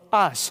for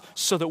us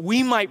so that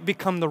we might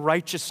become the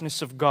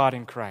righteousness of God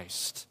in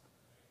Christ.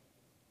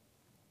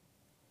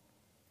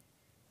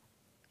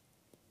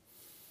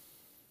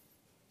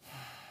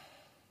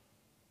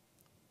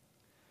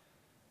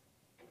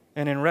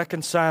 And in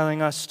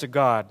reconciling us to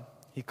God,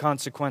 he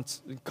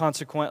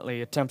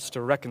consequently attempts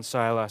to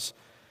reconcile us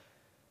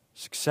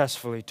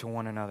successfully to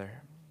one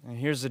another. And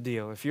here's the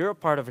deal. If you're a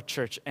part of a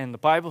church, and the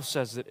Bible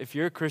says that if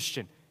you're a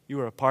Christian, you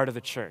are a part of the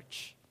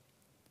church.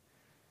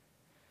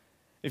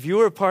 If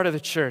you are a part of the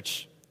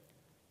church,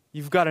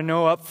 you've got to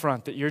know up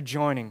front that you're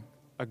joining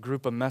a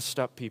group of messed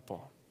up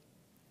people.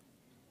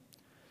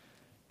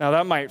 Now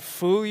that might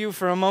fool you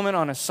for a moment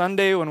on a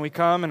Sunday when we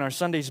come in our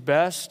Sunday's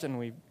best and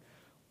we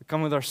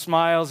come with our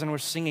smiles and we're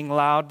singing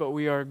loud, but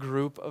we are a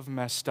group of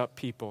messed up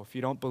people. If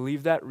you don't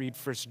believe that, read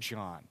 1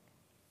 John.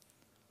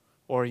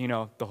 Or,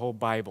 the whole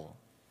Bible.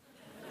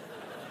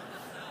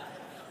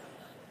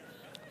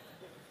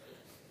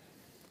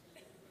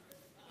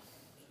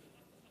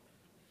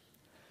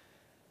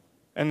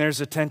 And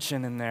there's a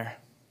tension in there.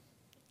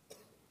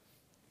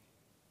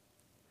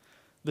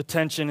 The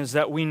tension is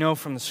that we know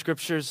from the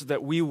Scriptures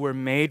that we were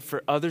made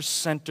for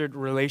other-centered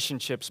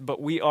relationships,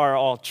 but we are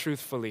all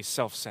truthfully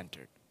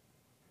self-centered.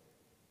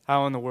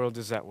 How in the world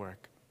does that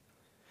work?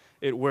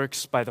 It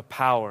works by the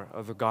power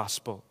of the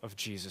gospel of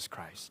Jesus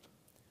Christ.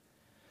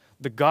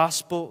 The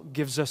gospel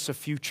gives us a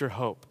future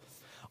hope.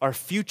 Our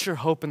future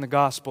hope in the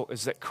gospel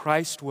is that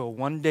Christ will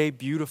one day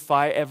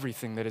beautify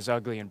everything that is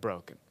ugly and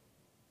broken.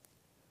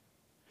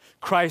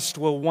 Christ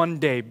will one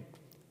day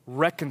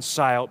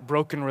reconcile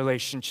broken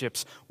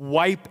relationships,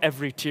 wipe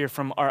every tear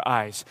from our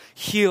eyes,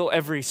 heal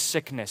every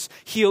sickness,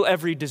 heal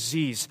every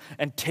disease,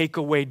 and take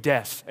away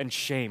death and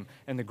shame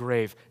and the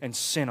grave and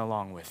sin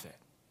along with it.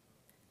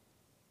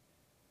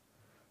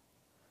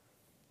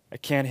 I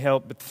can't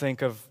help but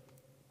think of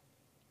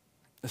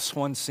this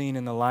one scene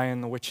in The Lion,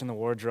 the Witch, and the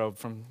Wardrobe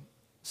from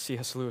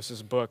C.S.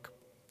 Lewis's book.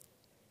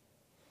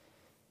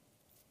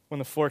 When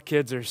the four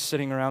kids are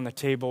sitting around the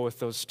table with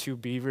those two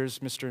beavers,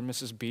 Mr. and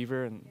Mrs.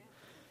 Beaver, and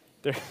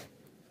they're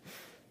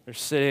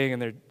sitting and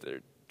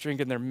they're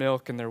drinking their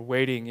milk and they're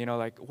waiting,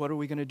 like, what are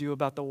we going to do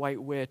about the White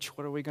Witch?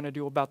 What are we going to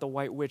do about the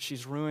White Witch?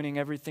 She's ruining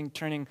everything,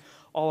 turning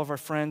all of our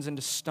friends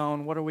into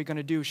stone. What are we going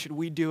to do? Should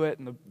we do it?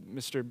 And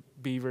Mr.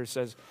 Beaver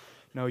says,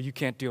 no, you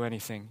can't do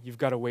anything. You've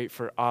got to wait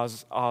for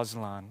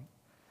Aslan.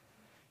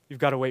 You've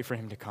got to wait for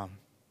him to come.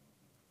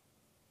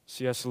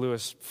 C.S.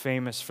 Lewis,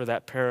 famous for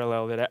that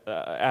parallel, that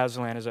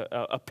Aslan is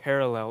a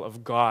parallel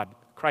of God,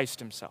 Christ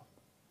himself.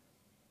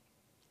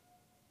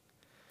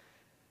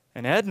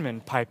 And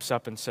Edmund pipes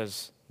up and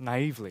says,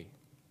 naively,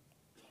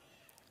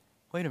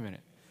 wait a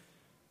minute.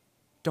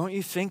 Don't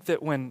you think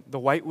that when the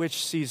White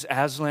Witch sees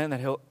Aslan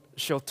that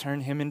she'll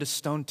turn him into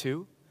stone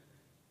too?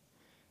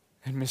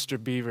 And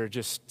Mr. Beaver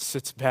just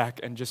sits back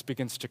and just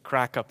begins to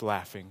crack up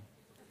laughing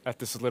at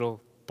this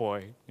little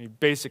boy. He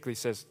basically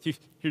says,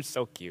 you're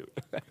so cute.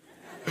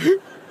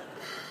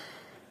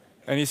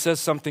 And he says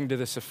something to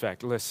this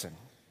effect. Listen,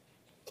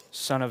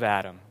 son of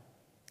Adam,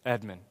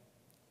 Edmund,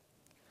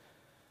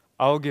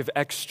 I will give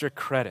extra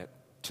credit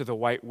to the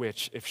white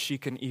witch if she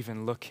can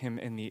even look him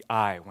in the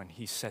eye when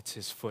he sets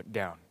his foot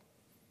down.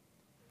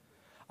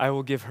 I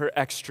will give her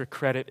extra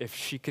credit if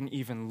she can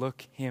even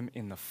look him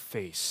in the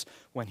face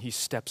when he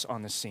steps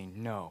on the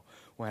scene. No,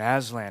 when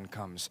Aslan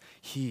comes,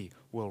 he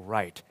will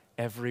right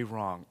every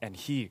wrong, and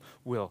he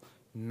will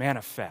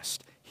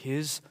manifest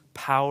his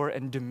power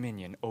and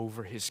dominion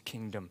over his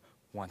kingdom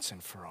once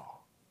and for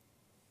all.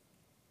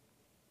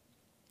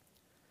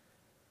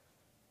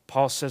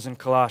 Paul says in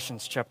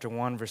Colossians chapter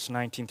 1, verse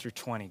 19 through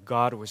 20,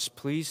 God was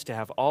pleased to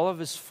have all of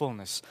his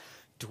fullness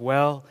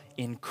dwell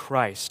in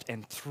Christ,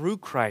 and through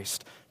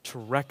Christ to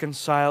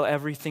reconcile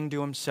everything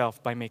to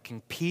himself by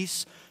making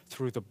peace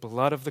through the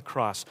blood of the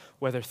cross,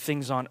 whether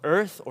things on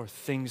earth or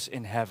things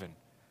in heaven.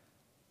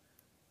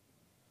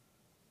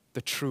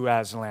 The true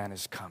Aslan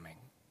is coming,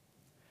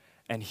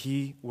 and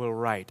he will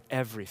right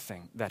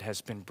everything that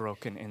has been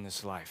broken in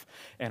this life.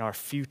 And our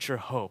future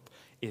hope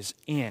is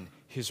in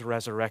his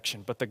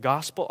resurrection. But the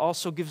gospel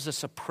also gives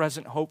us a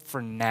present hope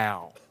for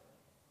now.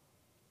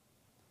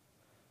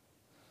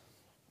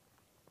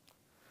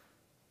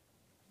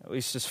 At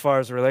least as far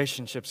as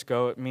relationships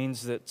go, it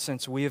means that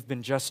since we have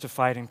been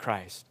justified in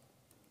Christ,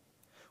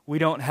 we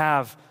don't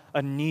have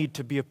a need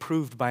to be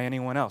approved by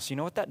anyone else. You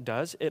know what that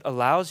does? It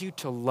allows you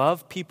to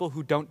love people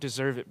who don't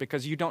deserve it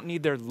because you don't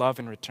need their love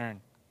in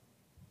return.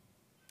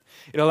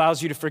 It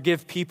allows you to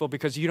forgive people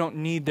because you don't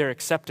need their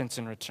acceptance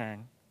in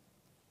return.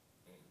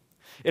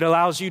 It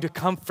allows you to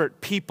comfort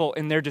people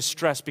in their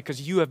distress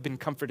because you have been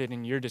comforted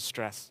in your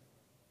distress.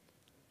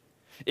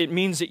 It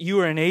means that you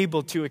are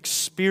enabled to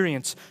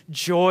experience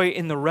joy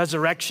in the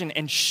resurrection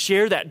and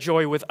share that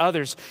joy with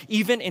others,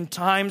 even in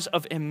times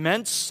of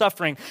immense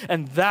suffering.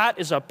 And that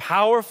is a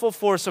powerful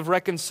force of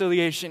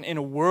reconciliation in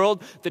a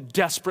world that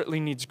desperately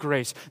needs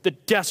grace,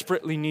 that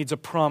desperately needs a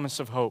promise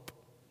of hope.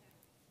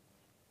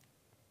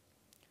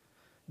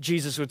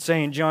 Jesus would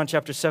say in John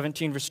chapter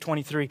 17, verse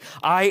 23,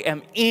 I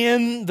am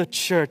in the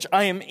church,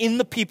 I am in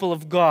the people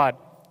of God,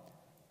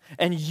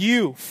 and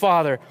you,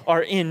 Father,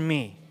 are in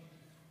me.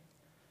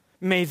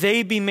 May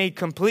they be made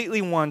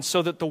completely one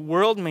so that the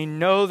world may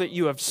know that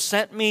you have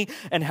sent me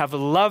and have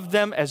loved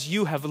them as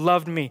you have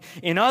loved me.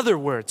 In other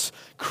words,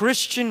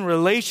 Christian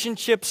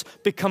relationships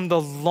become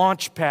the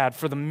launch pad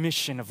for the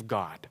mission of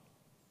God.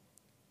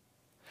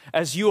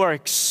 As you are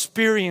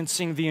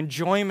experiencing the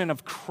enjoyment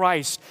of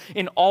Christ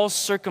in all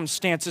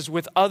circumstances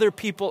with other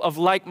people of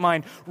like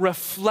mind,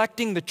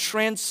 reflecting the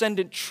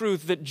transcendent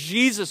truth that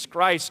Jesus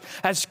Christ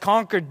has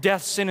conquered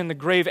death, sin, and the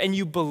grave, and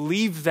you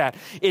believe that,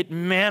 it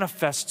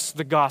manifests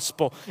the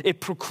gospel. It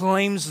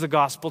proclaims the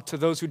gospel to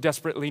those who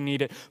desperately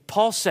need it.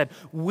 Paul said,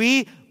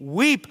 we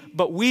weep,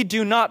 but we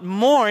do not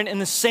mourn in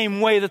the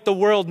same way that the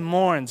world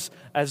mourns,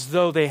 as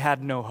though they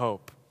had no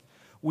hope.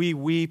 We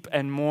weep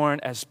and mourn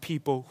as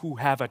people who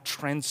have a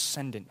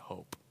transcendent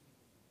hope.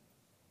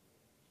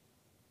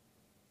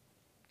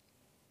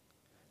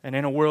 And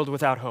in a world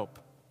without hope,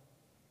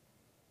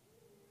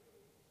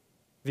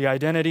 the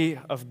identity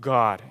of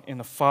God in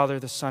the Father,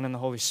 the Son, and the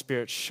Holy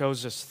Spirit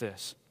shows us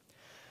this,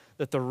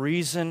 that the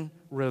reason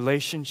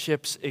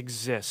relationships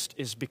exist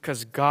is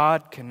because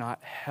God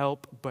cannot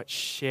help but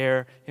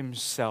share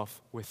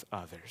himself with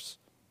others.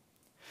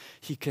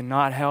 He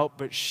cannot help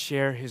but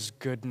share his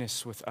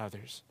goodness with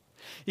others.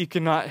 He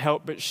cannot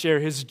help but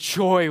share his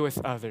joy with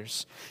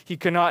others. He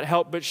cannot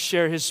help but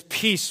share his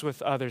peace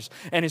with others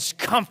and his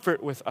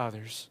comfort with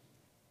others.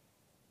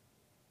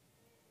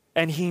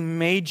 And he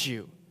made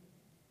you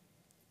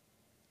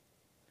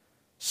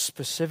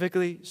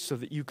specifically so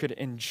that you could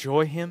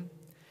enjoy him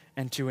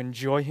and to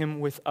enjoy him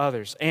with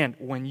others. And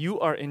when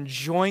you are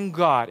enjoying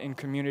God in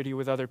community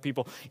with other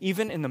people,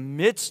 even in the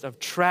midst of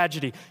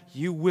tragedy,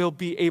 you will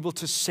be able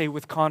to say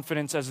with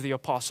confidence, as the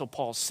Apostle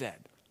Paul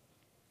said,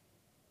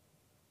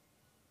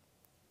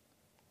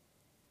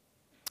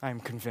 I am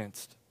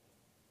convinced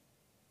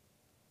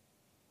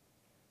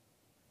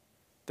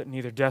that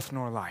neither death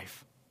nor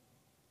life,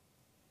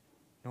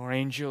 nor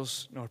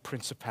angels nor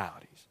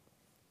principalities,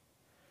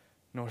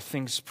 nor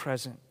things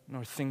present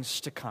nor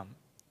things to come,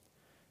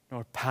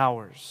 nor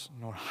powers,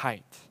 nor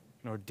height,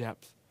 nor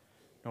depth,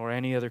 nor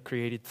any other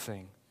created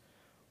thing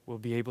will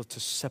be able to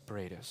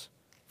separate us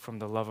from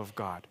the love of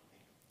God,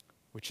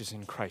 which is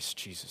in Christ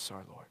Jesus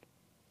our Lord.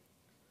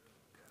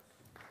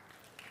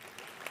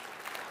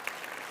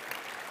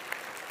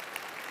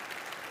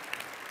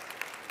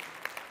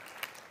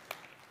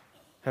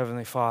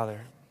 Heavenly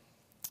Father,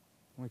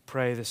 we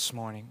pray this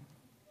morning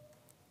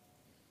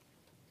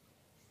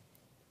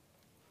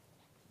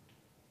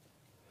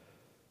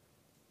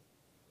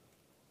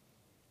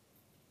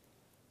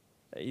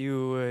that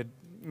you would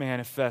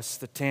manifest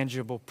the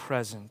tangible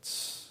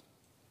presence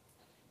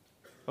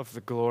of the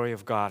glory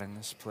of God in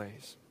this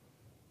place.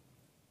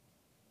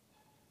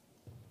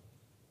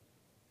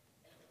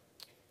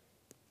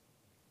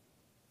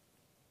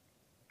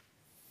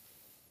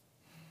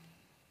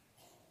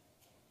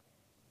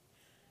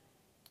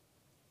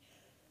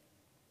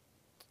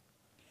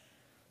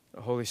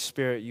 Holy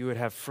Spirit, you would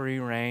have free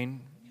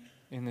reign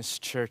in this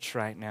church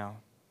right now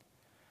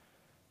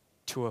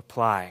to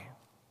apply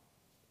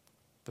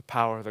the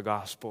power of the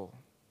gospel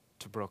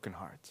to broken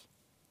hearts.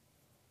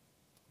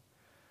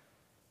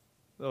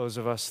 Those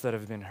of us that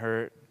have been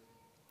hurt,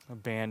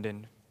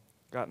 abandoned,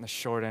 gotten the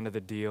short end of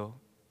the deal,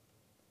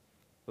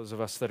 those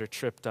of us that are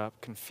tripped up,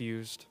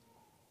 confused,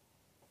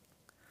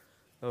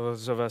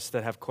 those of us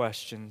that have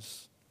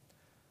questions,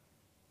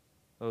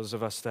 those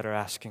of us that are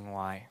asking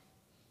why,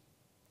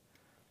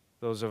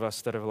 those of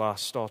us that have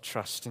lost all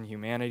trust in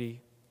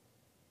humanity,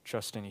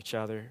 trust in each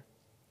other,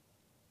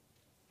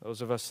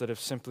 those of us that have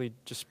simply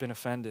just been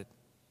offended.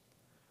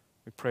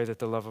 We pray that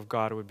the love of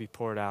God would be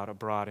poured out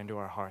abroad into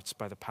our hearts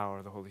by the power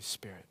of the Holy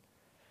Spirit,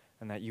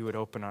 and that you would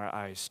open our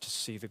eyes to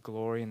see the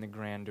glory and the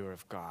grandeur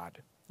of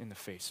God in the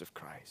face of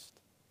Christ.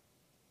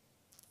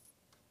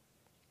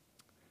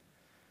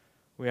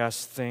 We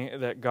ask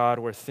that God,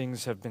 where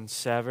things have been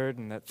severed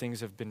and that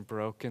things have been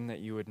broken, that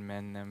you would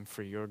mend them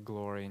for your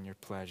glory and your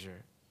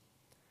pleasure.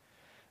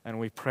 And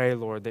we pray,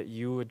 Lord, that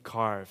you would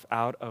carve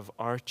out of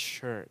our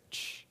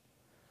church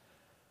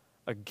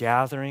a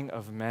gathering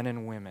of men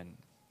and women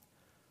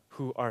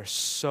who are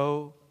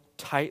so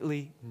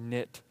tightly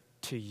knit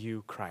to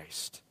you,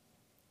 Christ,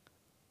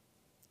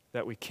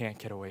 that we can't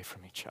get away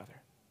from each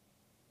other.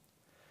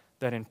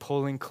 That in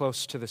pulling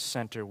close to the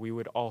center, we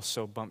would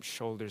also bump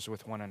shoulders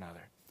with one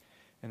another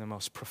in the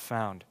most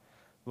profound,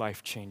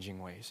 life-changing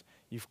ways.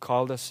 You've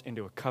called us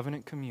into a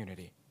covenant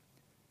community,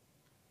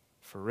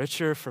 for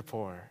richer, for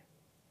poorer,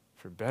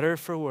 for better,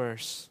 for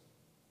worse.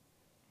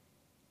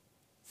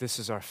 This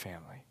is our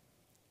family.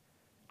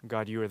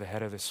 God, you are the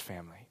head of this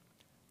family.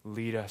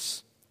 Lead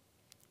us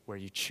where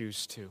you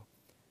choose to.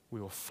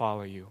 We will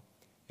follow you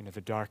into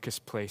the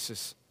darkest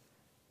places,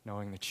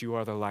 knowing that you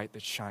are the light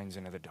that shines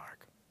into the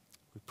dark.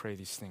 We pray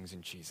these things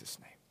in Jesus'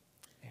 name.